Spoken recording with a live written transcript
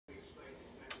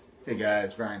Hey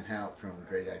guys, Ryan Houck from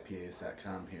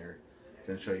greatipas.com here. I'm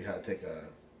going to show you how to take a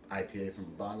IPA from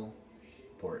a bottle,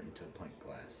 pour it into a pint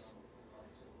glass.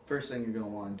 First thing you're going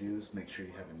to want to do is make sure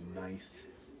you have a nice,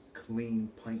 clean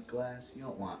pint glass. You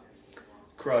don't want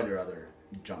crud or other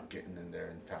junk getting in there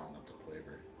and fouling up the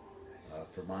flavor.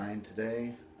 For mine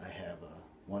today, I have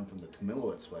one from the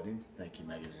Tomilowitz wedding. Thank you,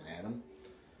 Megan and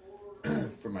Adam.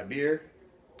 For my beer,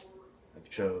 I've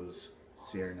chose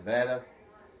Sierra Nevada.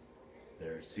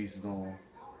 Their seasonal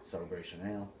celebration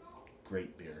ale.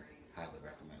 Great beer. Highly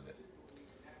recommend it.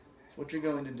 So what you're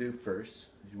going to do first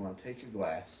is you want to take your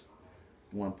glass.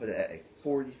 You want to put it at a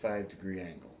 45-degree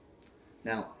angle.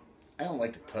 Now, I don't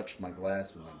like to touch my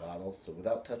glass with my bottle, so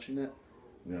without touching it,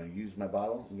 I'm going to use my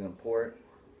bottle. I'm going to pour it.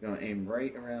 I'm going to aim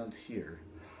right around here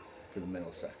for the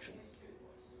middle section.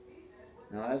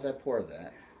 Now, as I pour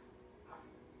that,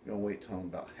 I'm going to wait till I'm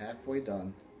about halfway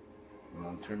done. I'm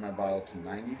going to turn my bottle to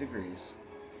 90 degrees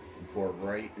and pour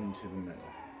right into the middle.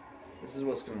 This is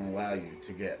what's going to allow you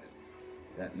to get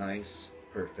that nice,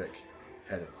 perfect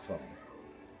head of foam.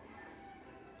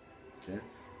 Okay?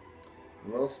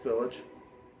 A little spillage.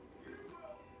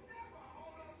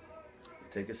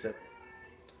 Take a sip.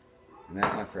 And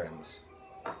that, my friends,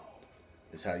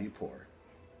 is how you pour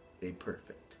a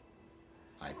perfect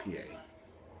IPA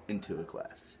into a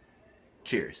glass.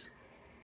 Cheers.